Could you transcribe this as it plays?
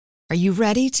Are you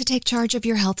ready to take charge of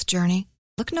your health journey?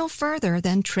 Look no further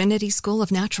than Trinity School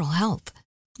of Natural Health.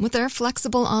 With their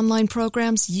flexible online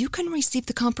programs, you can receive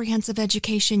the comprehensive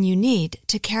education you need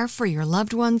to care for your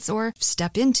loved ones or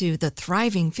step into the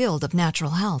thriving field of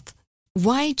natural health.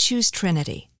 Why choose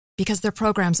Trinity? Because their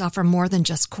programs offer more than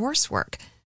just coursework.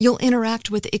 You'll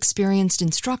interact with experienced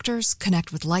instructors,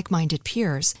 connect with like-minded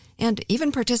peers, and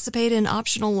even participate in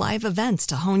optional live events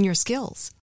to hone your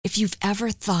skills. If you've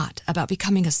ever thought about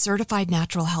becoming a certified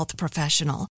natural health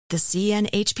professional, the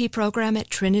CNHP program at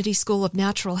Trinity School of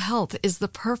Natural Health is the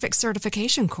perfect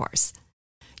certification course.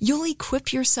 You'll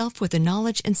equip yourself with the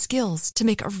knowledge and skills to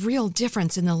make a real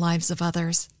difference in the lives of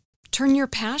others. Turn your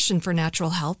passion for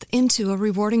natural health into a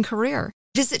rewarding career.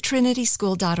 Visit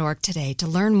trinityschool.org today to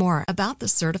learn more about the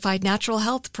Certified Natural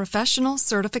Health Professional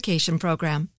Certification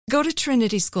Program. Go to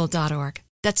trinityschool.org.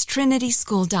 That's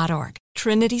trinityschool.org.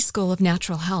 Trinity School of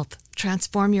Natural Health.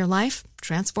 Transform your life,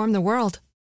 transform the world.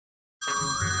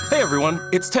 Hey everyone,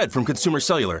 it's Ted from Consumer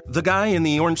Cellular, the guy in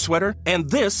the orange sweater, and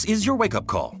this is your wake-up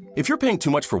call. If you're paying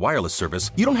too much for wireless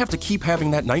service, you don't have to keep having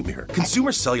that nightmare.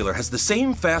 Consumer Cellular has the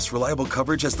same fast, reliable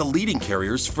coverage as the leading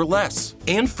carriers for less.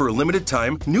 And for a limited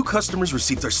time, new customers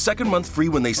receive their second month free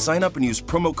when they sign up and use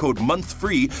promo code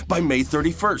MONTHFREE by May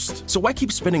 31st. So why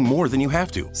keep spending more than you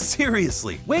have to?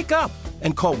 Seriously, wake up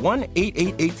and call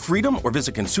 1-888-FREEDOM or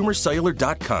visit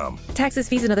consumercellular.com. Taxes,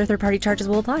 fees, and other third-party charges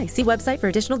will apply. See website for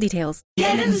additional details.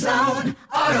 Get in the zone,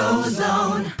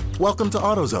 AutoZone. Welcome to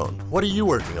AutoZone. What are you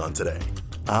working on today?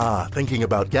 Thinking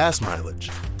about gas mileage.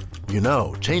 You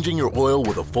know, changing your oil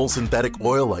with a full synthetic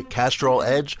oil like Castrol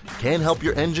Edge can help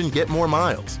your engine get more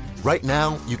miles. Right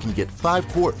now, you can get 5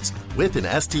 quarts with an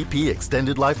STP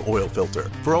Extended Life Oil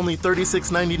Filter for only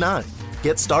 $36.99.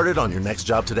 Get started on your next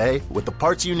job today with the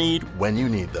parts you need when you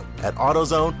need them at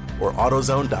AutoZone or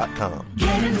AutoZone.com.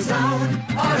 Get in the zone,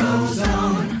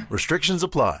 AutoZone. Restrictions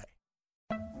apply.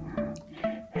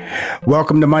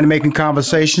 Welcome to Money Making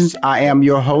Conversations. I am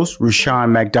your host,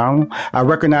 Rushion McDonald. I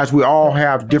recognize we all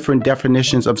have different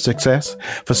definitions of success.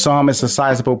 For some, it's a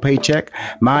sizable paycheck.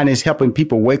 Mine is helping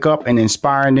people wake up and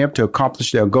inspiring them to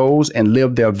accomplish their goals and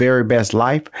live their very best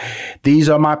life. These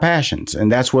are my passions,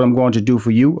 and that's what I'm going to do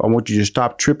for you. I want you to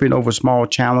stop tripping over small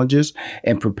challenges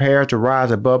and prepare to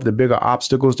rise above the bigger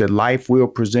obstacles that life will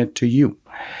present to you.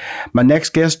 My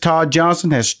next guest, Todd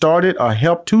Johnson, has started or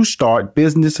helped to start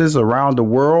businesses around the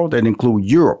world that include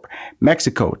Europe,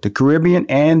 Mexico, the Caribbean,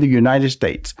 and the United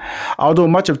States. Although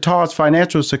much of Todd's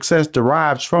financial success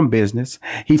derives from business,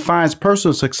 he finds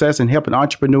personal success in helping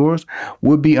entrepreneurs,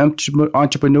 would-be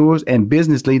entrepreneurs, and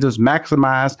business leaders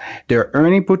maximize their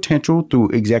earning potential through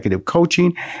executive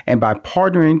coaching and by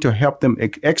partnering to help them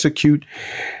execute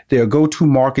their go-to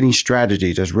marketing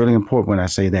strategies. That's really important when I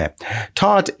say that.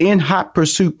 Todd's In Hot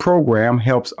Pursuit program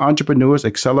helps entrepreneurs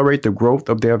accelerate the growth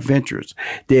of their ventures.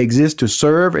 They exist to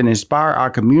serve and inspire our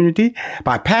community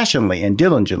by passionately and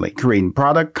diligently creating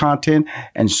product, content,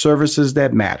 and services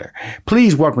that matter.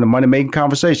 Please welcome to Money Making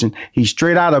Conversation. He's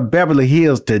straight out of Beverly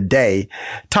Hills today,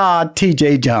 Todd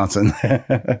T.J. Johnson.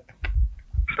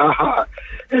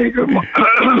 Hey, good morning.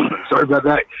 Sorry about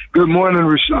that. Good morning,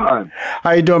 Rushion.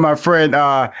 How you doing, my friend?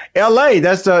 L.A.,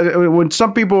 that's when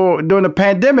some people during the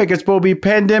pandemic, it's supposed to be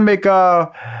pandemic,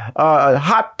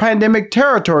 hot pandemic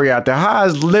territory out there. How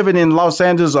is living in Los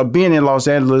Angeles or being in Los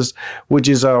Angeles, which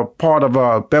is a part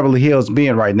of Beverly Hills,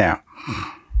 being right now?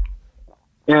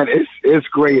 Man, it's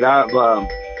great. It's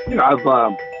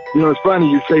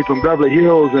funny you say from Beverly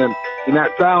Hills, and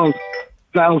that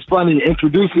sounds funny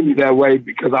introducing me that way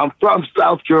because I'm from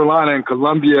South Carolina in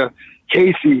Columbia,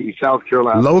 Casey, South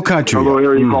Carolina. Low country. A little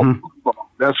area called Pocomo.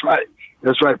 That's right.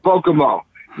 Pocomo.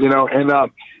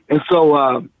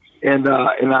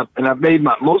 I've made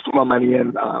most of my money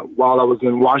while I was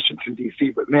in Washington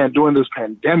D.C. But man, during this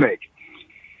pandemic,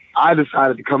 I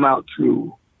decided to come out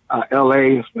to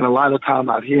L.A. and spend a lot of time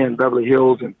out here in Beverly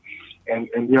Hills and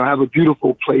have a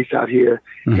beautiful place out here.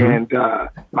 And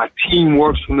my team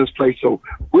works from this place. So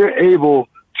we're able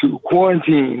to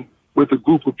quarantine with a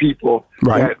group of people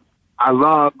that I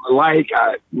love, I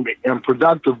am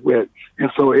productive with. And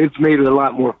so it's made it a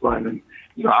lot more fun. And,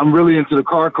 I'm really into the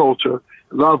car culture,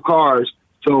 love cars.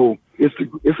 So it's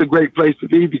a great place to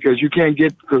be because you can't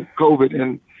get COVID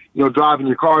and, driving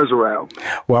your cars around.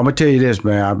 Well, I'm going to tell you this,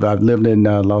 man. I've lived in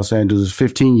Los Angeles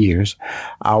 15 years.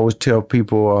 I always tell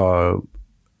people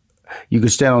you can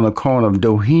stand on the corner of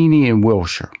Doheny and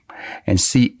Wilshire and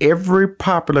see every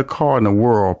popular car in the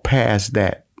world pass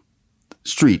that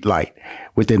street light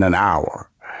within an hour.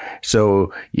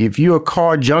 So if you're a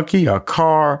car junkie, a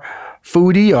car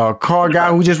foodie or a car guy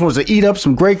who just wants to eat up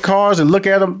some great cars and look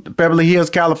at them, Beverly Hills,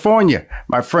 California,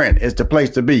 my friend, is the place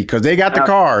to be because they got the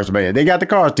cars, man. They got the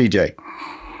cars, TJ.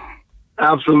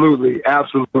 Absolutely,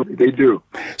 they do.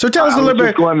 So tell us a little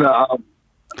bit. Go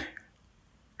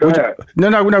ahead.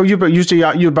 No. You see,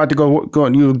 you about to go.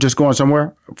 You just going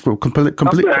somewhere? Complete.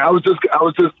 I was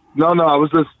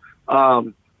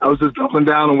just doubling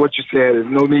down on what you said. There's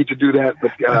no need to do that,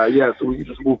 but so we can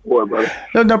just move forward, brother.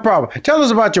 No problem. Tell us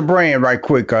about your brand right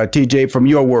quick, TJ, from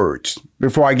your words,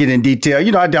 before I get in detail.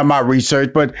 You know, I done my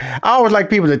research, but I always like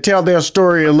people to tell their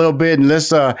story a little bit, and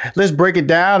let's break it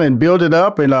down and build it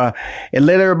up and let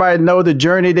everybody know the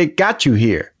journey that got you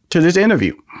here to this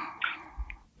interview.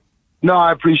 No,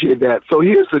 I appreciate that. So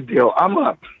here's the deal. I'm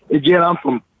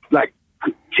from like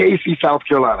Casey, South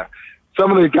Carolina.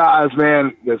 Some of the guys,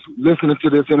 man, that's listening to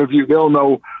this interview, they'll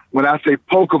know when I say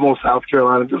Pocomo, South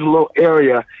Carolina, there's a little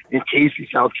area in Casey,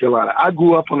 South Carolina. I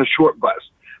grew up on a short bus.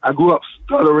 I grew up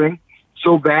stuttering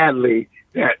so badly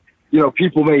that,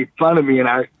 people made fun of me, and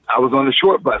I was on the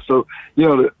short bus. So,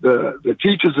 the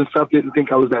teachers and stuff didn't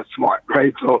think I was that smart,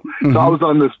 right? So I was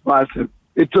on this bus, and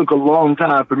it took a long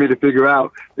time for me to figure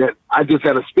out that I just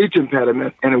had a speech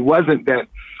impediment, and it wasn't that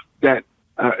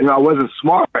I wasn't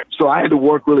smart. So I had to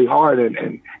work really hard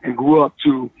and grew up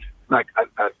to like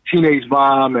a teenage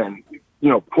mom and,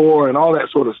 poor and all that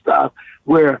sort of stuff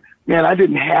where, man, I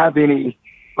didn't have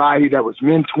anybody that was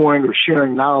mentoring or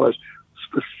sharing knowledge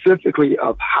specifically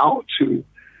of how to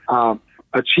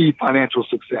achieve financial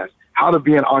success, how to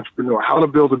be an entrepreneur, how to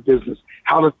build a business,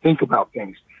 how to think about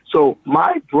things. So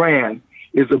my brand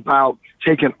is about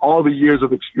taking all the years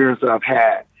of experience that I've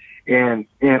had and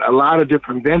a lot of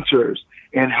different ventures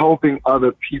and helping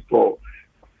other people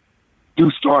do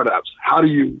startups. How do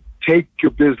you take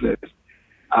your business,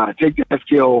 take that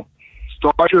skill,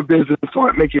 start your business,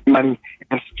 start making money,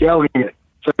 and scaling it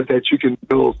so that you can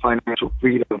build financial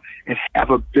freedom and have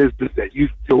a business that you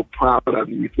feel proud of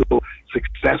and you feel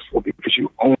successful because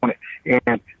you own it,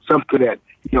 and something that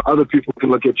other people can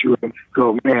look at you and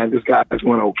go, man, this guy's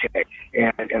doing okay,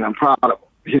 and I'm proud of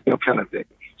him, kind of thing.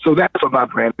 So that's what my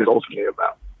brand is ultimately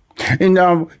about. And,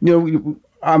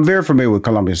 I'm very familiar with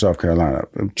Columbia, South Carolina.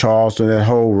 Charleston, that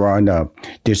whole run,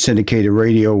 did syndicated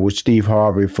radio with Steve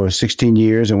Harvey for 16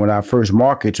 years. And when our first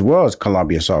markets was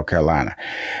Columbia, South Carolina.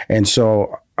 And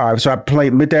so I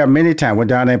played there many times, went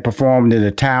down there and performed in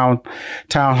the town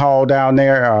hall down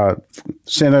there.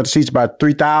 Center seats about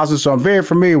 3,000. So I'm very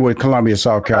familiar with Columbia,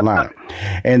 South Carolina.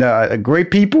 And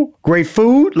great people, great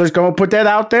food. Let's go and put that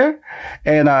out there.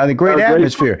 And a great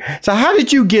atmosphere. So how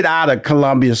did you get out of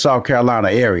Columbia, South Carolina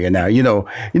area now?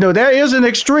 There is an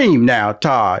extreme now,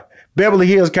 Todd. Beverly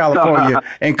Hills, California,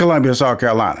 and Columbia, South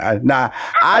Carolina. Now,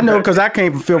 I know because I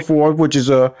came from Fifth Ward, which is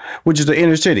the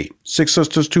inner city. 6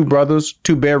 sisters, 2 brothers,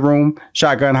 2-bedroom,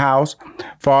 shotgun house.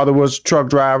 Father was a truck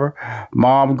driver.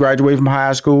 Mom graduated from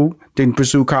high school, didn't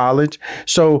pursue college.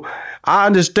 So I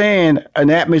understand an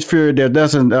atmosphere that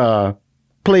doesn't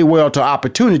play well to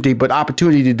opportunity, but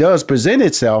opportunity does present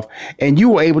itself, and you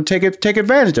were able to take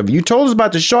advantage of it. You told us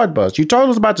about the short bus. You told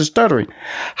us about the stuttering.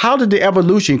 How did the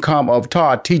evolution come of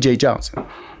Todd T.J. Johnson?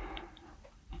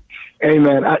 Hey,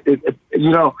 man,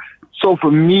 so for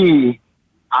me,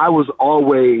 I was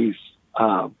always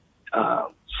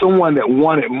someone that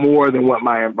wanted more than what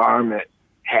my environment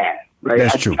had. Right?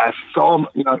 That's true. I saw,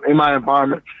 in my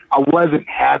environment, I wasn't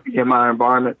happy in my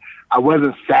environment. I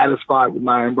wasn't satisfied with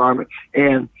my environment.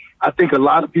 And I think a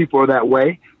lot of people are that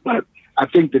way. But I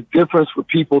think the difference for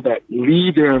people that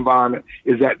leave their environment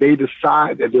is that they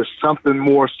decide that there's something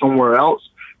more somewhere else.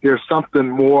 There's something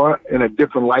more in a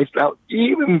different lifestyle,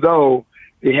 even though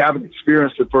they haven't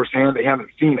experienced it firsthand, they haven't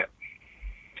seen it.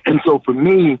 And so for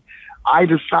me, I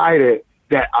decided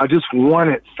that I just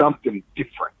wanted something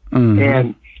different. Mm-hmm.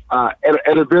 And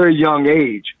at a very young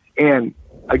age. And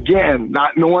again,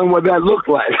 not knowing what that looked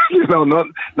like,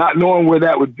 not knowing where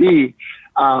that would be.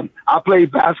 I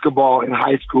played basketball in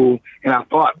high school, and I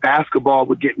thought basketball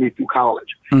would get me through college.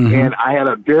 Mm-hmm. And I had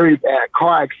a very bad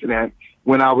car accident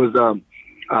when I was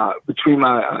between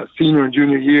my senior and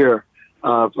junior year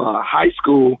of high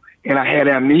school, and I had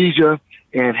amnesia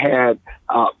and had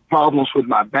problems with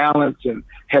my balance and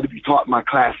had to be taught my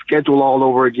class schedule all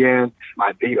over again,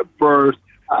 my date of birth.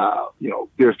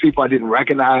 There's people I didn't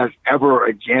recognize ever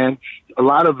again. A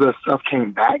lot of the stuff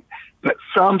came back, but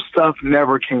some stuff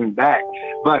never came back.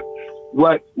 But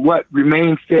what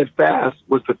remained steadfast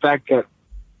was the fact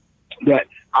that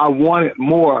I wanted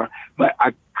more, but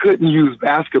I couldn't use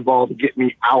basketball to get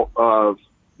me out of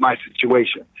my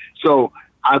situation. So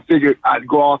I figured I'd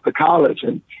go off to college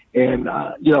and can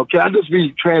I just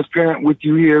be transparent with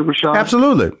you here, Rushion?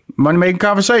 Absolutely. Money Making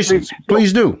Conversations.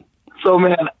 Please do. So,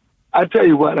 man, I tell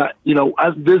you what, I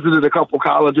visited a couple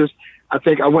colleges. I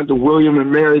think I went to William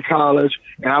and Mary College,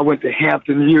 and I went to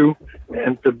Hampton U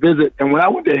and to visit. And when I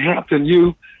went to Hampton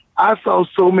U, I saw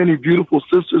so many beautiful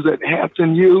sisters at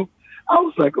Hampton U. I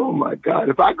was like, oh, my God,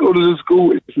 if I go to this school,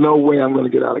 there's no way I'm going to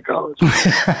get out of college.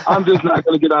 I'm just not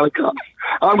going to get out of college.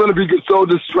 I'm going to be so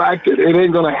distracted, it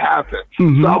ain't going to happen.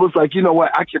 Mm-hmm. So I was like, you know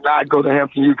what, I cannot go to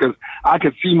Hampton U because I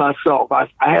could see myself.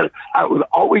 I would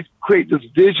always create this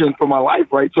vision for my life,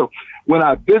 right? So when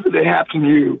I visited Hampton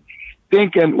U,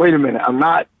 thinking, wait a minute, I'm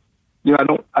not, I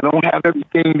don't have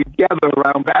everything together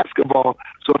around basketball.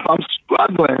 So if I'm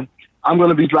struggling, I'm going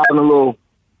to be driving a little,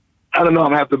 I'm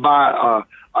going to have to buy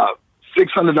a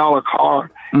 $600 car,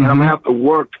 and I'm going to have to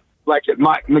work like at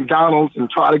McDonald's and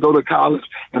try to go to college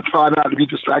and try not to be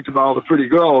distracted by all the pretty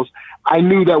girls. I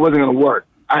knew that wasn't going to work.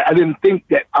 I didn't think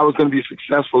that I was going to be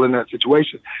successful in that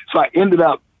situation. So I ended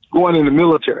up going in the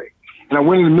military. And I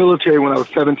went in the military when I was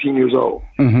 17 years old.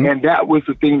 Mm-hmm. And that was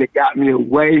the thing that got me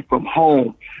away from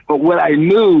home. But what I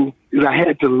knew is I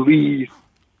had to leave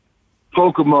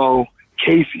Pocomo,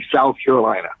 Casey, South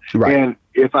Carolina. Right. And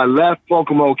if I left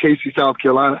Pocomo, Casey, South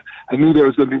Carolina, I knew there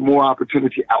was going to be more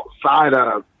opportunity outside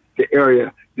of the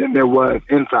area than there was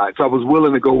inside. So I was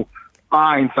willing to go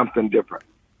find something different.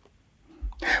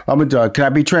 Can I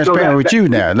be transparent with you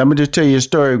now? Let me just tell you a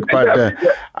story about.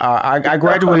 I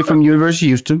graduated from University of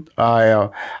Houston.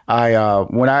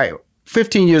 When I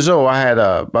 15 years old, I had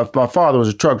my father was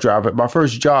a truck driver. My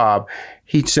first job,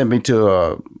 he sent me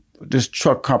to this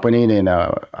truck company, and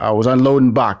I was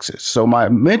unloading boxes. So my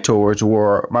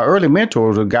early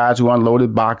mentors were guys who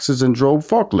unloaded boxes and drove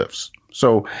forklifts.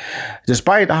 So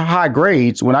despite high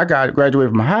grades, when I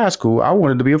graduated from high school, I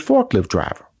wanted to be a forklift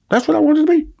driver. That's what I wanted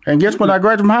to be. And guess when I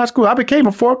graduated from high school, I became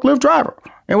a forklift driver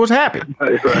and was happy.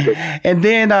 And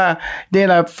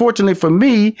then fortunately for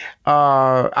me,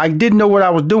 I didn't know what I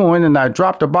was doing, and I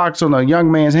dropped a box on a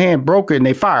young man's hand, broke it, and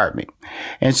they fired me.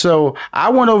 And so I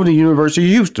went over to the University of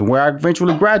Houston, where I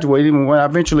eventually graduated and when I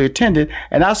eventually attended,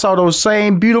 and I saw those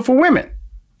same beautiful women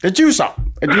that you saw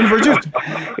at the University of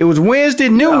Houston. It was Wednesday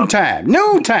noontime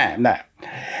now.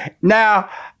 Now,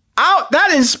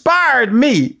 that inspired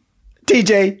me,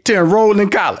 TJ, to enroll in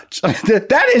college.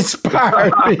 That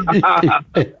inspired me.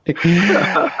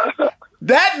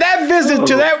 that visit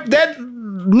to that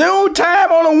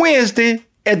noontime on a Wednesday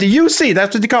at the UC,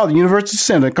 that's what they call it, the University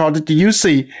Center, called it the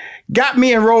UC, got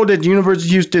me enrolled at the University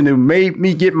of Houston and made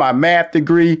me get my math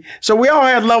degree. So we all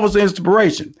had levels of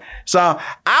inspiration. So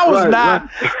I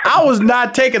was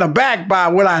not taken aback by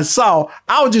what I saw.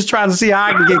 I was just trying to see how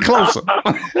I could get closer.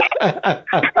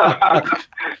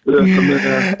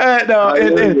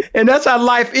 And that's how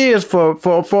life is for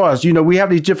us. We have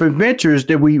these different ventures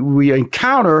that we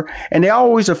encounter, and they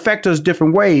always affect us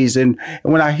different ways. And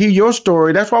when I hear your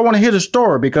story, that's why I want to hear the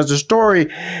story, because the story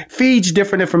feeds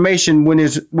different information when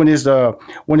it's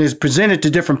presented to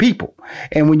different people.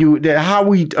 And how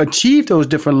we achieve those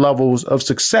different levels of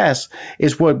success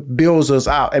is what builds us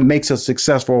out and makes us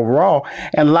successful overall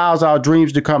and allows our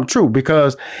dreams to come true.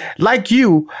 Because like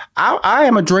you, I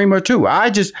am a dreamer too. I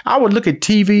would look at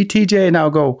TV, TJ, and I'll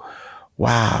go,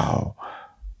 wow,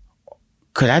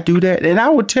 could I do that? And I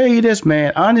would tell you this,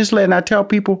 man, honestly, and I tell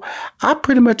people, I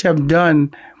pretty much have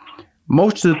done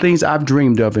most of the things I've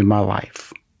dreamed of in my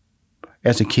life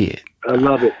as a kid. I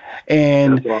love it.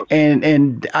 And awesome.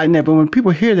 and I never, when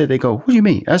people hear that, they go, what do you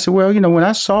mean? I said, well, when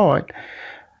I saw it,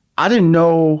 I didn't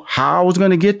know how I was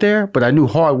going to get there, but I knew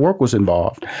hard work was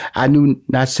involved. I knew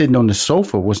not sitting on the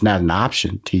sofa was not an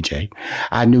option, TJ.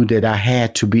 I knew that I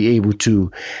had to be able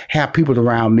to have people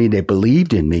around me that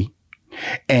believed in me.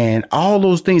 And all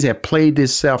those things have played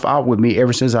itself out with me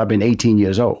ever since I've been 18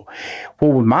 years old.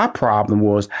 What my problem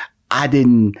was, I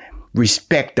didn't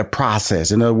respect the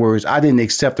process. In other words, I didn't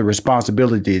accept the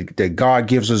responsibility that God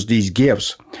gives us these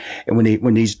gifts. And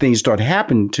when these things start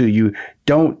happening to you,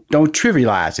 don't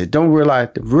trivialize it. Don't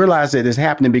realize that it's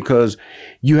happening because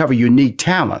you have a unique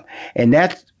talent.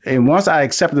 And once I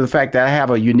accepted the fact that I had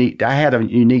a unique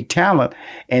talent,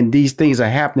 and these things are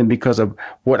happening because of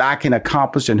what I can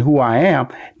accomplish and who I am,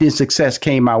 then success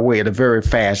came my way at a very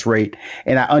fast rate.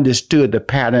 And I understood the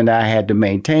pattern that I had to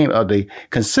maintain, or the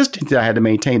consistency I had to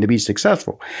maintain to be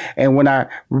successful. And when I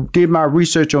did my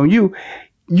research on you,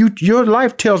 your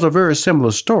life tells a very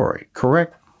similar story,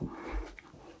 correct?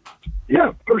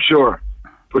 Yeah, for sure.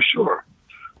 For sure.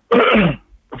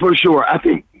 I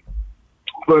think,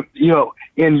 but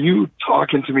in you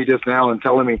talking to me just now and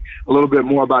telling me a little bit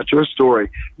more about your story,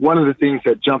 one of the things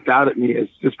that jumped out at me is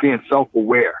just being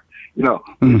self-aware.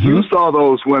 Mm-hmm. You saw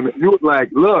those women, you were like,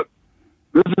 look,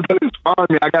 This is going to inspire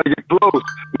me. I got to get close.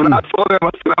 When I saw them, I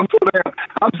said,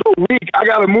 I'm so weak. I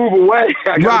got to move away.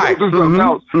 I got to go do something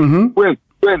else.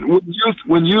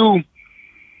 When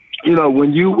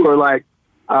you were like,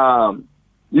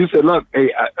 you said, look,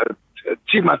 hey, I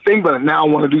achieved my thing, but now I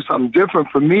want to do something different.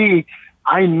 For me,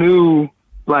 I knew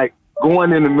like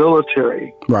going in the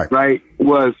military, right,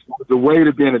 was the way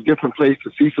to be in a different place,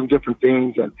 to see some different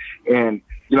things. And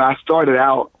I started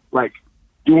out like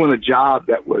doing a job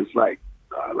that was like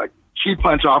key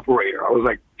punch operator. I was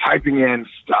like typing in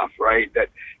stuff, right, that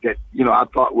I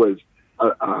thought was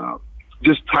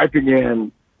just typing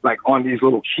in like on these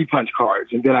little key punch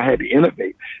cards, and then I had to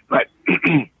innovate. But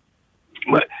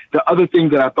but the other thing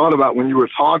that I thought about when you were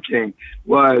talking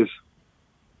was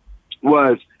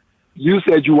you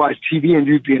said you watch TV and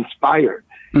you'd be inspired,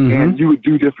 and you would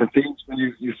do different things. When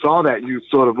you saw that, you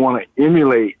sort of want to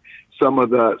emulate some of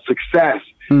the success.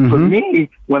 For me,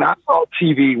 when I saw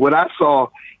TV, what I saw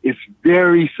is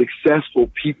very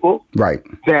successful people. Right.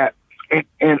 That,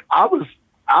 and I was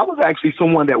actually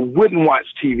someone that wouldn't watch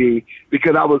TV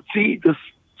because I would see the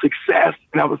success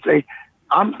and I would say,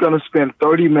 I'm going to spend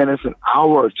 30 minutes, an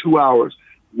hour, or 2 hours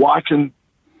watching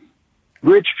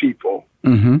rich people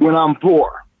when I'm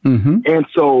poor. And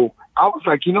so I was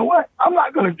like, you know what? I'm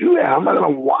not going to do that. I'm not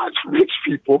going to watch rich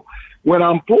people when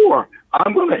I'm poor.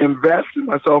 I'm going to invest in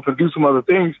myself and do some other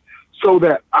things so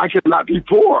that I cannot be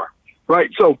poor,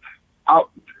 right? So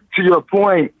to your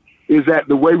point, is that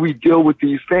the way we deal with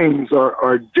these things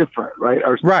are different, right?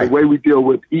 The way we deal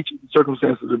with each of the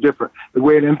circumstances are different. The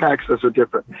way it impacts us are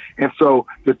different. And so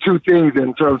the two things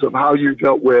in terms of how you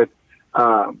dealt with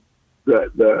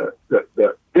the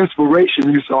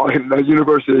inspiration you saw in the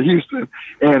University of Houston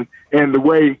and the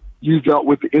way you dealt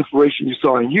with the inspiration you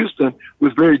saw in Houston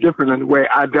was very different than the way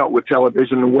I dealt with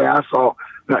television, the way I saw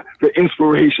the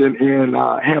inspiration in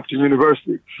Hampton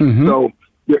University. So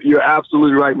you're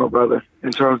absolutely right, my brother,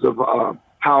 in terms of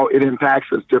how it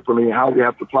impacts us differently and how we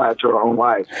have to apply it to our own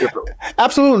lives differently.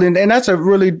 Absolutely. And that's a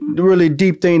really, really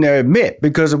deep thing to admit,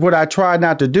 because what I try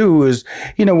not to do is,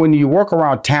 when you work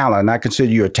around talent, I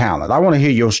consider you a talent. I want to hear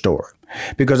your story.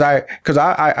 Because I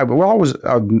always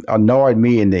annoyed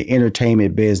me in the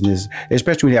entertainment business,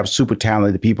 especially when you have super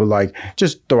talented people like,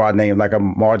 just throw out names like a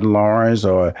Martin Lawrence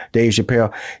or Dave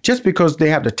Chappelle. Just because they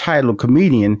have the title of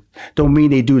comedian don't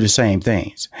mean they do the same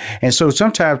things. And so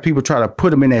sometimes people try to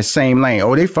put them in that same lane.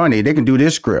 Oh, they funny. They can do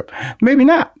this script. Maybe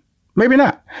not.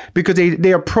 Because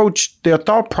they approach their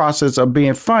thought process of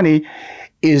being funny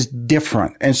is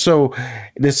different. And so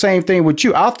the same thing with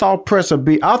you. Our thought process of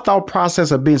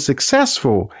being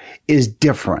successful is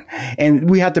different. And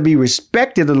we have to be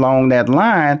respected along that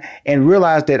line and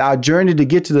realize that our journey to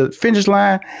get to the finish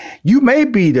line, you may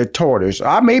be the tortoise,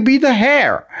 I may be the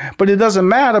hare, but it doesn't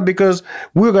matter because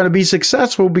we're going to be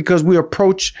successful because we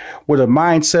approach with a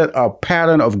mindset, a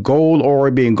pattern of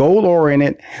being goal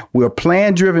oriented. We're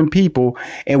plan driven people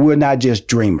and we're not just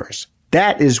dreamers.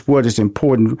 That is what is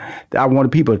important. I want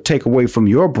people to take away from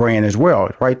your brand as well,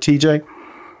 right, TJ?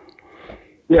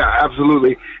 Yeah,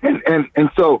 absolutely. And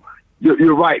so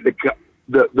you're right.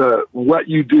 The what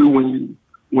you do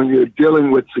when you're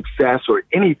dealing with success or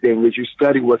anything is you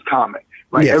study what's common.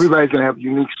 Right? Yes. Everybody's gonna have a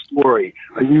unique story,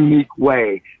 a unique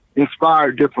way,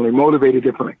 inspired differently, motivated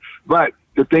differently. But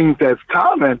the things that's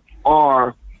common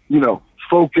are,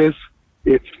 focus.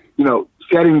 It's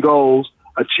setting goals,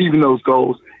 achieving those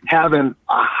goals, having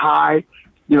a high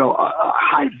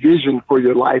vision for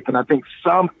your life. And I think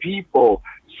some people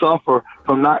suffer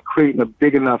from not creating a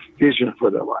big enough vision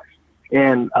for their life.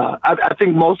 And I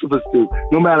think most of us do,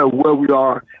 no matter where we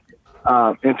are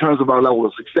in terms of our level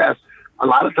of success. A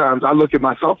lot of times I look at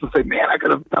myself and say, man, I could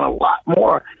have done a lot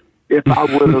more if I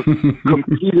would have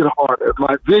competed harder.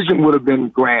 My vision would have been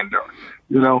grander,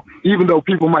 even though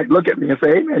people might look at me and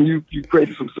say, hey, man, you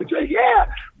created some success. Yeah,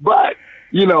 but,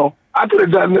 I could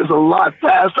have done this a lot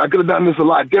faster. I could have done this a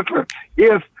lot different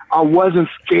if I wasn't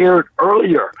scared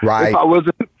earlier. Right. If I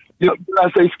wasn't, I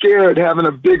say scared, having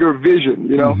a bigger vision,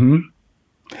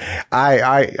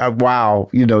 wow.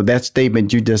 That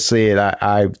statement you just said,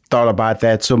 I thought about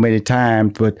that so many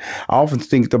times, but I often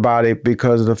think about it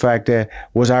because of the fact that,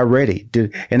 was I ready?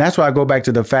 And that's why I go back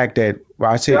to the fact that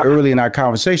I said early in our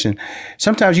conversation,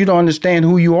 sometimes you don't understand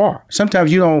who you are.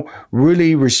 Sometimes you don't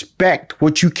really respect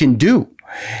what you can do.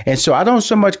 And so I don't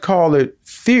so much call it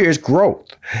fear, it's growth.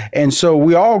 And so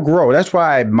we all grow. That's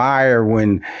why I admire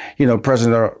when,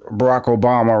 President Barack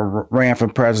Obama ran for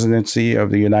presidency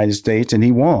of the United States and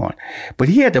he won. But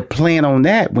he had to plan on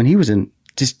that when he was in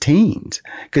just teens,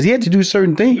 because he had to do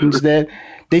certain things that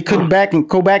they couldn't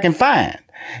go back and find.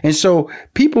 And so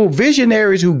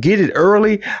visionaries who get it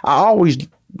early, I always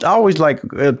always like,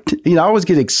 I always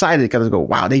get excited because I go,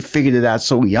 wow, they figured it out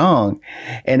so young.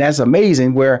 And that's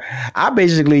amazing, where I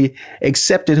basically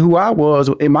accepted who I was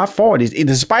in my 40s. And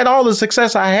despite all the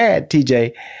success I had,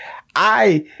 TJ,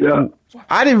 I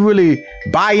didn't really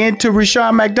buy into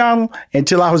Rushion McDonald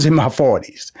until I was in my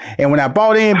 40s. And when I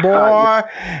bought in, boy,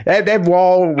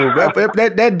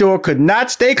 that door could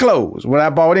not stay closed when I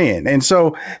bought in. And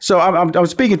so I'm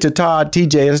speaking to Todd,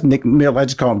 TJ, that's Nick Mill, I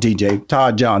just call him TJ,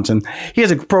 Todd Johnson. He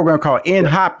has a program called In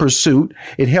Hot Pursuit.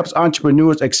 It helps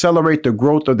entrepreneurs accelerate the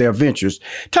growth of their ventures.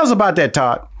 Tell us about that,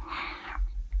 Todd.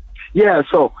 Yeah,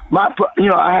 so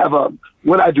I have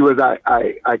what I do is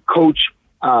I coach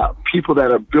people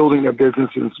that are building their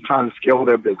businesses, trying to scale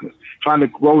their business, trying to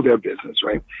grow their business,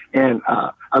 right? And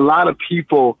a lot of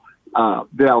people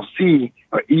that I'll see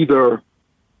are either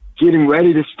getting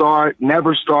ready to start,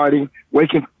 never starting,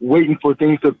 waiting for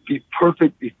things to be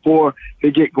perfect before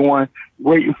they get going,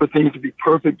 waiting for things to be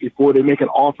perfect before they make an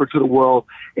offer to the world.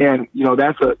 And,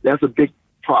 that's a big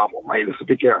problem, right? It's a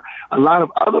big error. A lot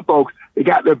of other folks, they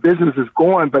got their businesses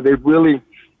going, but they really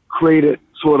created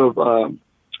sort of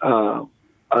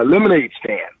a lemonade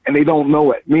stand, and they don't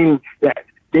know it, meaning that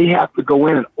they have to go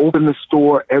in and open the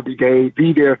store every day,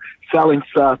 be there selling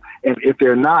stuff. And if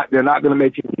they're not going to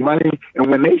make any money. And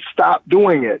when they stop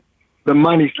doing it, the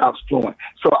money stops flowing.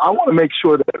 So I want to make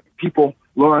sure that people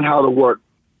learn how to work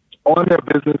on their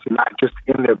business and not just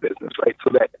in their business, right? So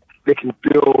that they can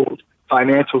build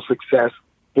financial success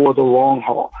for the long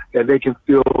haul, that they can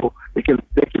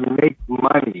make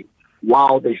money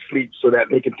while they sleep, so that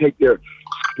they can take their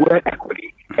sweat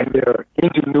equity and their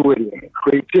ingenuity and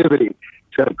creativity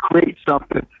to create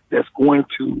something that's going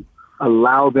to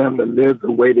allow them to live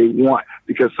the way they want.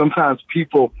 Because sometimes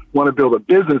people want to build a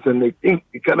business and they think,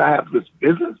 because I have this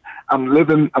business, I'm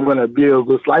going to build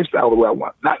this lifestyle the way I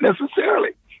want. Not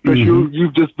necessarily, because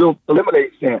you've just built a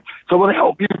lemonade stand. So I want to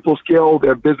help people scale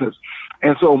their business.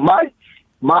 And so what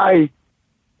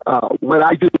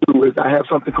I do is I have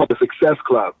something called the Success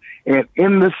Club. And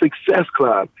in the Success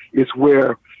Club is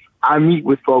where I meet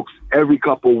with folks every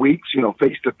couple of weeks,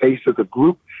 face to face as a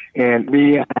group. And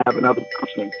I have another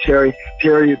person named Terry.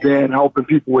 Terry is then helping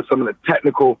people with some of the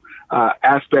technical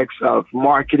aspects of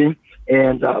marketing.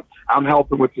 And I'm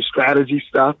helping with the strategy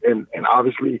stuff and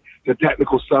obviously the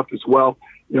technical stuff as well,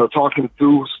 talking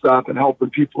through stuff and helping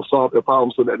people solve their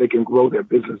problems so that they can grow their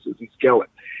businesses and scale it.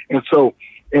 And so,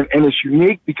 and it's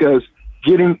unique because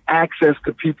getting access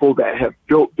to people that have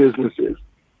built businesses,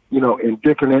 in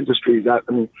different industries.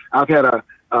 I've had a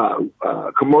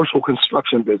commercial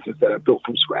construction business that I built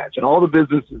from scratch, and all the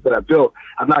businesses that I built,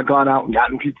 I've not gone out and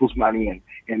gotten people's money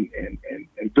and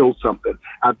built something.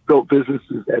 I've built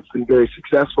businesses that's been very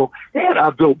successful, and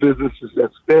I've built businesses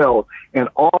that's failed. And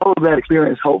all of that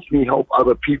experience helps me help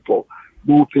other people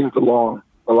move things along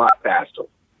a lot faster.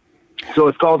 So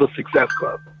it's called the Success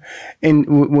Club. And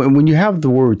when you have the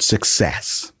word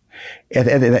success,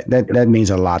 that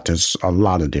means a lot to a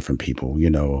lot of different people.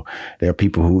 There are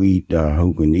people who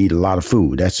can eat a lot of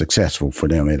food. That's successful for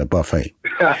them at a buffet.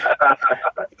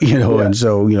 And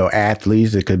so,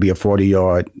 athletes, it could be a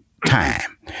 40-yard time,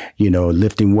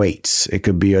 lifting weights. It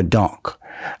could be a dunk.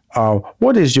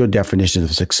 What is your definition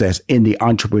of success in the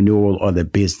entrepreneurial or the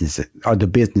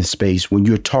business space when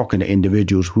you're talking to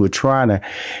individuals who are trying to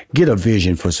get a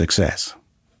vision for success?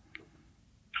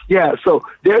 Yeah, so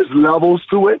there's levels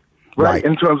to it, right,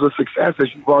 in terms of success, as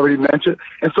you've already mentioned.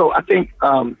 And so I think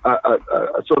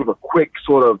a sort of a quick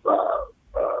sort of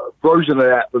version of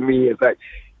that for me is that,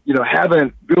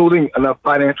 building enough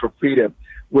financial freedom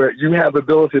where you have the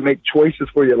ability to make choices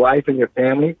for your life and your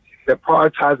family that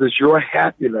prioritizes your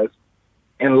happiness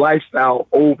and lifestyle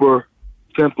over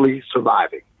simply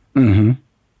surviving. Mm-hmm.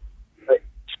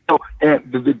 So,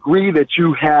 and the degree that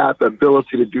you have the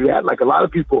ability to do that, like a lot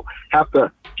of people have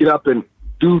to get up and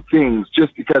do things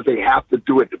just because they have to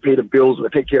do it to pay the bills or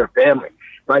take care of family,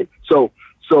 right? So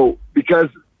because,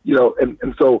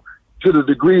 and so to the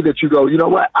degree that you go,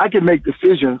 I can make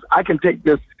decisions, I can take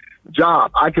this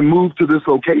job, I can move to this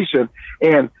location,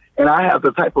 and I have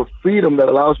the type of freedom that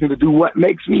allows me to do what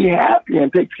makes me happy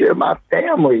and takes care of my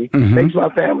family, makes my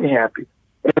family happy.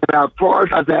 And I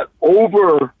prioritize that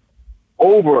over,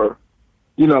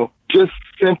 just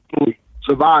simply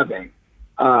surviving.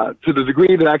 To the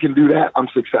degree that I can do that, I'm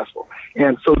successful.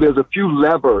 And so there's a few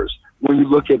levers when you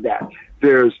look at that.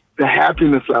 There's the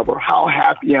happiness level. How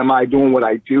happy am I doing what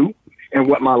I do and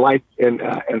what my life and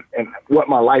what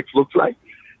my life looks like?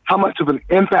 How much of an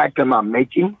impact am I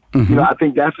making? I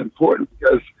think that's important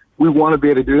because we want to be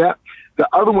able to do that. The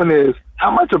other one is,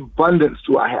 how much abundance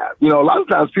do I have? You know, a lot of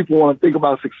times people want to think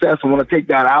about success and want to take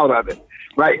that out of it,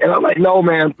 right? And I'm like, no,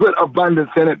 man, put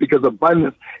abundance in it, because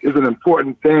abundance is an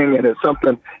important thing, and it's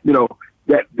something, you know,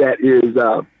 that is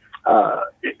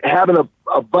having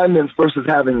abundance versus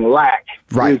having lack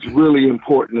is really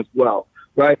important as well,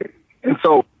 right? And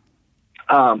so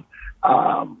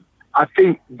I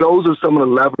think those are some of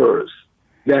the levers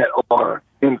that are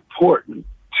important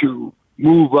to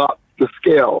move up the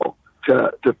scale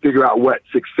to figure out what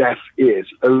success is,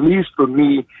 at least for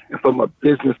me and from a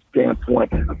business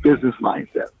standpoint, a business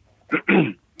mindset.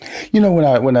 You know,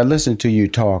 when I listen to you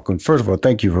talk, and first of all,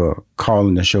 thank you for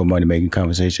calling the show Money Making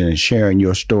Conversation and sharing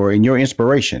your story and your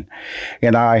inspiration.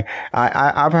 And I've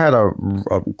had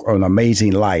an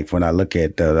amazing life when I look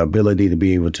at the ability to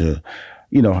be able to,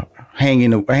 you know, hang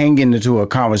into a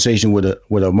conversation with a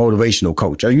motivational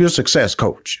coach. You're a success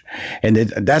coach, and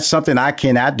that's something I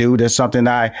cannot do. That's something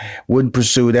I wouldn't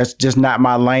pursue. That's just not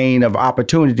my lane of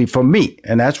opportunity for me.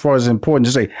 And that's why it's important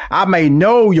to say, I may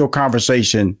know your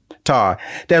conversation, Todd.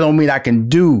 That don't mean I can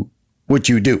do what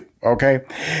you do. Okay.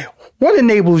 What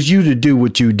enables you to do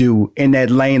what you do in that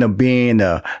lane of being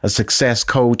a success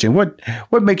coach, and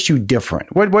what makes you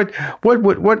different? What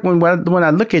when I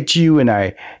look at you and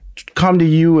I come to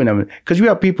you, and because you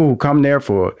have people who come there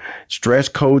for stress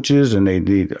coaches, and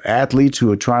the athletes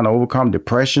who are trying to overcome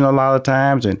depression a lot of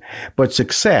times, but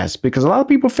success, because a lot of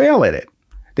people fail at it.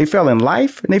 They fail in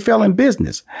life and they fail in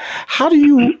business. How do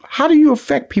you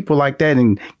affect people like that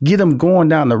and get them going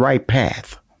down the right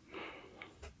path?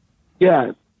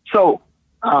 Yeah. So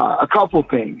a couple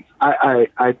things.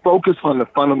 I focus on the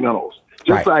fundamentals.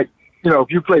 Just like, you know,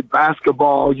 if you play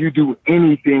basketball, you do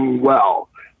anything well.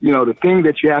 You know, the thing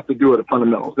that you have to do are the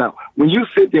fundamentals. Now, when you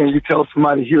sit there and you tell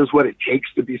somebody, here's what it takes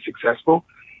to be successful,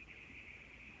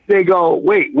 they go,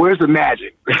 wait, where's the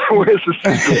magic? Where's the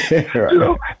secret? Right. You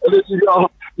know, and then you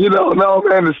go, no,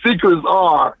 man, the secrets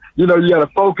are, you know, you got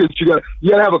to focus. You got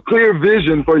to have a clear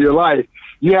vision for your life.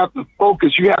 You have to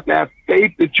focus. You have to have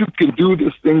faith that you can do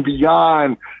this thing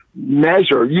beyond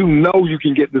measure. You know you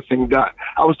can get this thing done.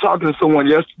 I was talking to someone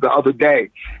the other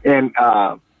day, and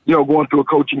you know, going through a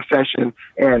coaching session,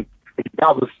 and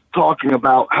I was talking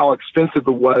about how expensive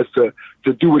it was to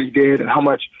do what he did, and how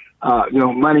much you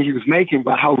know, money he was making,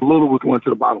 but how little was going to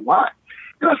the bottom line.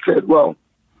 And I said, well,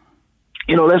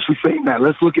 you know, let's reframe that.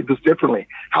 Let's look at this differently.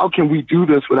 How can we do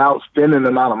this without spending the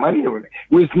amount of money?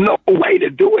 There's no way to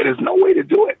do it. There's no way to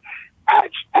do it.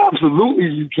 Absolutely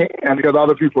you can, because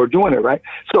other people are doing it, right?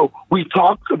 So we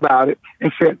talked about it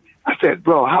and I said,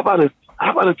 bro, how about if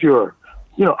you're,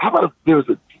 you know, how about if there's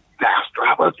a disaster?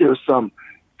 How about if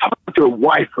your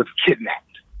wife was kidnapped,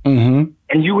 and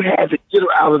you had to get her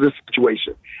out of this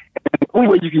situation? And the only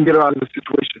way you can get her out of this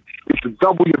situation is to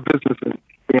double your business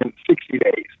in 60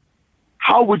 days.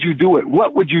 How would you do it?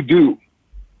 What would you do?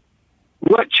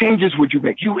 What changes would you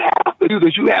make? You have to do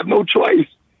this. You have no choice.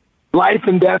 Life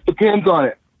and death depends on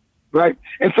it, right?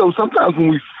 And so sometimes when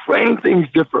we frame things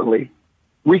differently,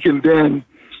 we can then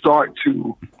start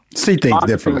to see things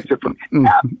differently.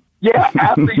 Yeah,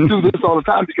 athletes do this all the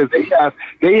time because they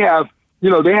have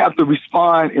to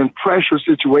respond in pressure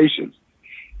situations.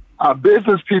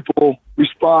 Business people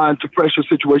respond to pressure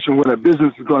situations when a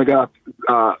business is going to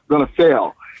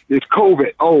fail. It's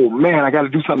COVID. Oh man, I got to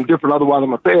do something different, otherwise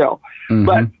I'm going to fail.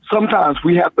 But sometimes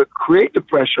we have to create the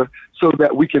pressure so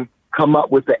that we can come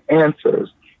up with the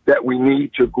answers that we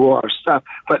need to grow our stuff.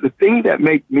 But the thing that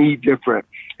makes me different,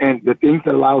 and the things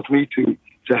that allows me to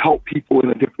help people in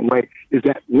a different way, is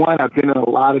that, one, I've been in a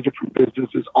lot of different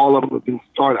businesses. All of them have been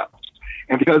startups.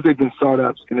 And because they've been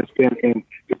startups, and it's been in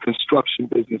the construction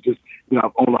businesses, you know,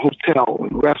 I've owned a hotel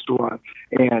and a restaurant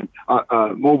and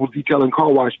mobile detailing car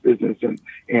wash business,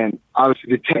 and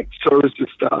obviously the tech services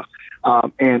stuff,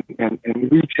 and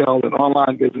retail and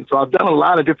online business. So I've done a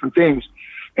lot of different things,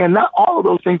 and not all of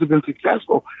those things have been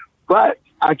successful, but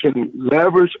I can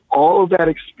leverage all of that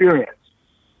experience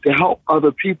to help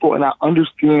other people, and I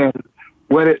understand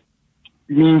what it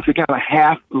means to kind of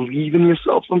half believe in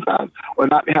yourself sometimes, or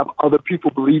not have other people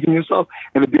believe in yourself,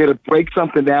 and to be able to break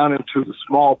something down into the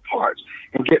small parts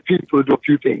and get people to do a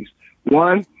few things.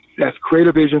 One, that's create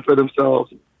a vision for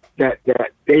themselves that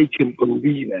they can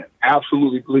believe in,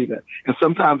 absolutely believe in. And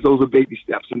sometimes those are baby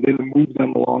steps, and then to move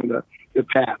them along the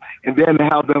path, and then to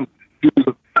have them do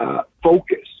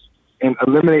focus and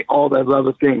eliminate all those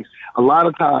other things. A lot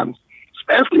of times,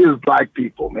 especially as Black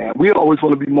people, man, we always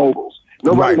want to be moguls.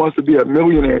 Nobody wants to be a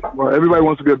millionaire, or everybody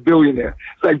wants to be a billionaire.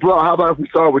 It's like, bro, how about if we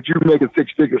start with you making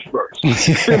 6 figures first, you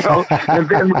know, and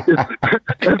then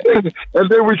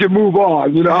we can move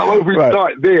on. You know, how about if we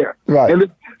start there? Right.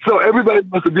 And So everybody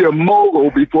wants to be a mogul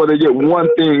before they get one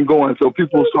thing going. So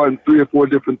people start 3 or 4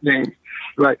 different things,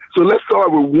 right? So let's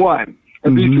start with one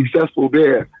and be successful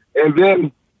there.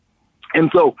 And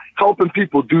so helping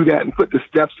people do that and put the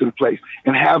steps in place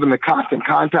and having the constant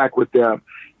contact with them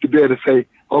to be able to say,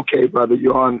 okay, brother,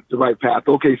 you're on the right path.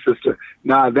 Okay, sister,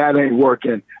 nah, that ain't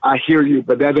working. I hear you,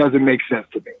 but that doesn't make sense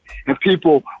to me. And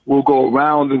people will go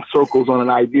around in circles on an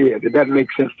idea that doesn't make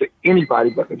sense to anybody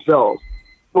but themselves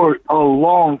for a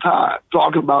long time,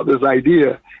 talking about this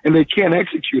idea, and they can't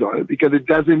execute on it because it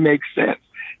doesn't make sense,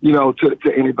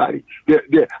 to anybody.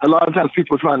 A lot of times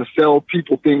people are trying to sell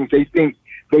people things they think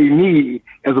they need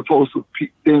as opposed to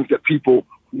things that people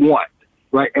want,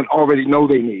 right, and already know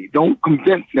they need. Don't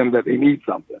convince them that they need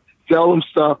something. Sell them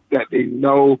stuff that they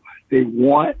know they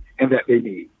want and that they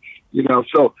need.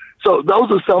 So those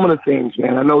are some of the things,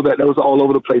 man. I know that was all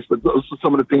over the place, but those are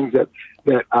some of the things that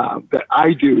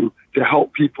I do to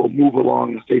help people move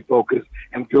along and stay focused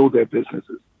and build their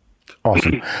businesses.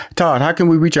 Awesome. Todd, how can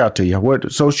we reach out to you?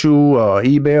 What social,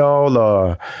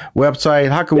 email, website?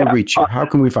 How can we reach you? How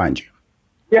can we find you?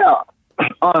 Yeah,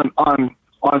 on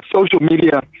social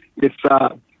media, it's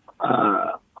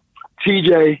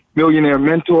TJ Millionaire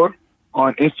Mentor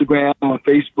on Instagram, on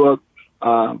Facebook,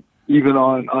 even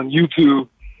on YouTube.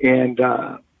 And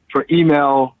for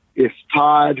email, it's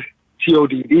Todd,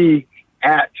 TODD,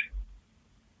 at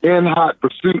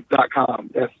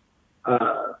nhotpursuit.com. That's,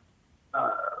 I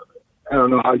don't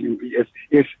know how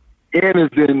it's N is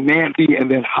in Nancy and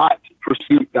then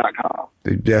hotpursuit.com.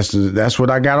 That's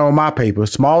what I got on my paper.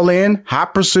 Small N,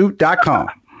 hotpursuit.com.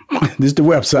 This is the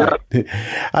website. Yep.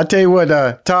 I tell you what,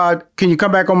 Todd, can you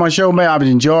come back on my show, man? I've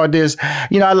enjoyed this.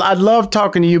 I love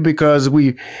talking to you because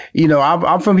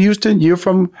I'm from Houston. You're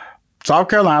from South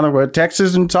Carolina. We're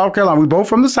Texas and South Carolina. We're both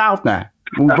from the South now.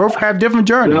 We both have different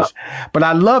journeys. Yep. But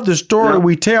I love the story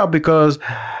we tell because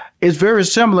it's very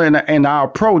similar in our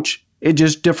approach. It's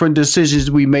just different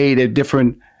decisions we made at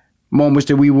different moments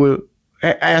that we were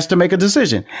asked to make a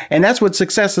decision. And that's what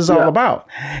success is all about.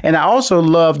 And I also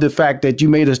love the fact that you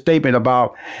made a statement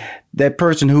about that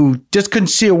person who just couldn't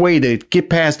see a way to get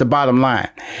past the bottom line.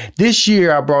 This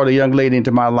year, I brought a young lady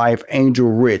into my life, Angel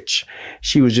Rich.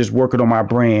 She was just working on my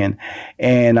brand.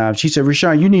 And she said,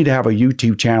 Rushion, you need to have a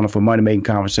YouTube channel for Money Making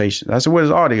Conversations. I said, what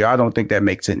is audio? I don't think that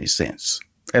makes any sense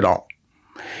at all.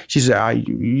 She said,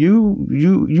 you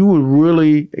would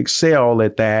really excel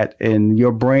at that and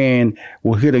your brand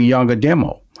will hit a younger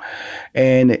demo.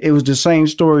 And it was the same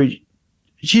story.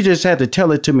 She just had to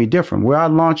tell it to me different. Well, I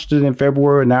launched it in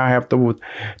February. Now I have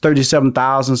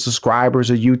 37,000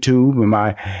 subscribers at YouTube. And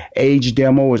my age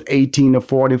demo is 18 to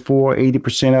 44.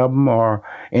 80% of them are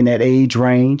in that age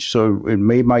range. So it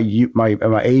made my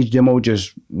age demo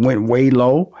just went way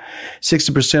low.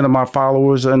 60% of my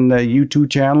followers on the YouTube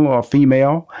channel are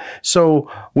female. So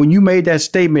when you made that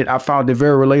statement, I found it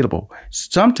very relatable.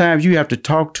 Sometimes you have to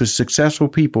talk to successful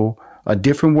people a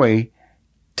different way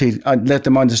to let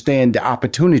them understand the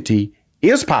opportunity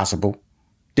is possible.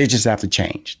 They just have to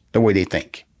change the way they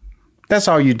think. That's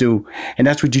all you do. And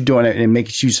that's what you're doing. And it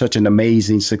makes you such an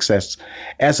amazing success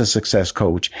as a success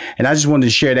coach. And I just wanted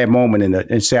to share that moment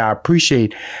and say, I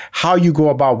appreciate how you go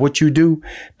about what you do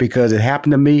because it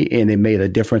happened to me and it made a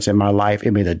difference in my life.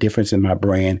 It made a difference in my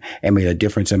brand and made a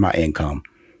difference in my income.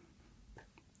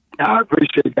 I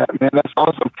appreciate that, man. That's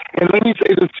awesome. And let me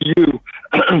say this to you.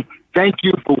 Thank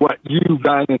you for what you've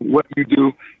done and what you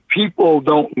do. People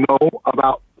don't know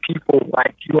about people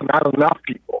like you, and not enough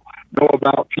people know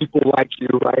about people like you,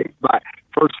 right? By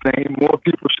first name. More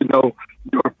people should know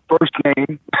your first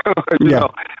name, especially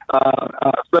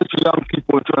young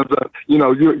people in terms of,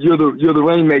 you're the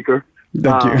rainmaker.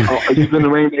 Thank you. You've been the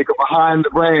rainmaker behind the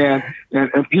brand,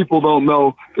 and people don't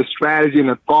know the strategy and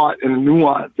the thought and the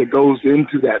nuance that goes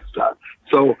into that stuff.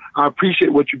 So I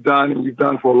appreciate what you've done, and you've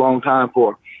done for a long time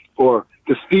for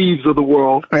the Steves of the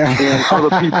world and other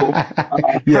people.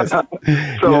 Yes.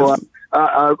 So yes.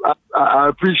 I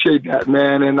appreciate that,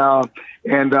 man. And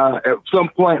at some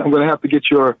point, I'm going to have to get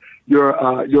your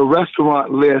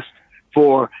restaurant list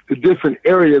for the different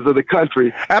areas of the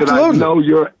country. Absolutely. I know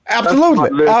your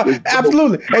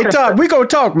absolutely. Hey, Todd, we gonna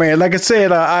talk, man. Like I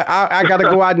said, I got to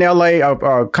go out in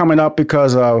LA coming up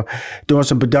because doing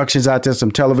some productions out there, some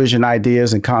television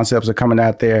ideas and concepts are coming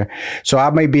out there. So I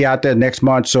may be out there next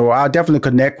month. So I'll definitely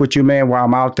connect with you, man, while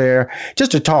I'm out there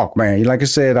just to talk, man. Like I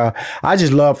said, I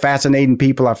just love fascinating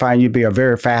people. I find you to be a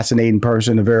very fascinating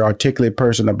person, a very articulate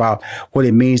person about what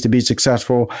it means to be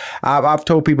successful. I've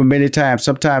told people many times,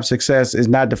 sometimes success is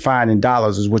not defined in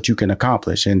dollars, is what you can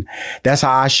accomplish. And that's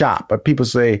how I shop. But people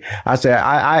say,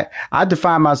 I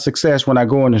define my success when I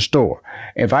go in the store.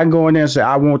 If I can go in there and say,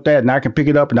 I want that, and I can pick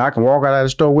it up and I can walk out of the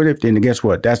store with it, then guess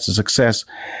what? That's the success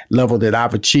level that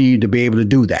I've achieved to be able to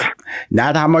do that.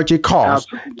 Not how much it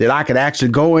costs, that I could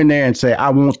actually go in there and say, I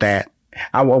want that.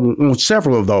 I want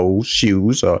several of those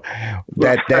shoes or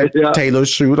that tailored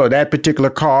suit or that particular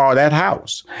car or that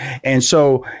house. And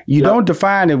so you don't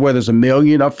define it whether it's $1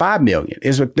 million or $5 million.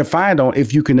 It's defined on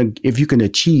if you can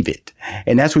achieve it.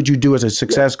 And that's what you do as a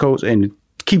success coach, and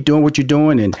keep doing what you're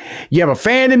doing. And you have a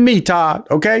fan in me, Todd.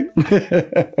 Okay.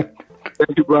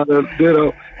 Thank you, brother.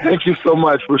 Ditto. Thank you so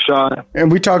much, Rushion.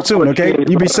 And we talk soon, okay?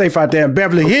 You be safe out there in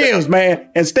Beverly Hills, man.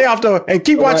 And stay off and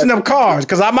keep watching them cars,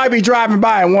 because I might be driving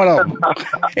by in one of them.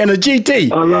 In a GT.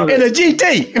 In a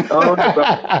GT. All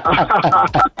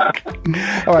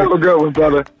right. Have a good one,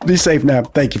 brother. Be safe now.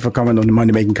 Thank you for coming on the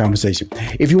Money Making Conversation.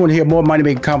 If you want to hear more Money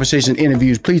Making Conversation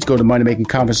interviews, please go to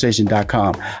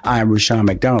moneymakingconversation.com. I am Rushion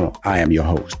McDonald. I am your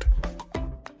host.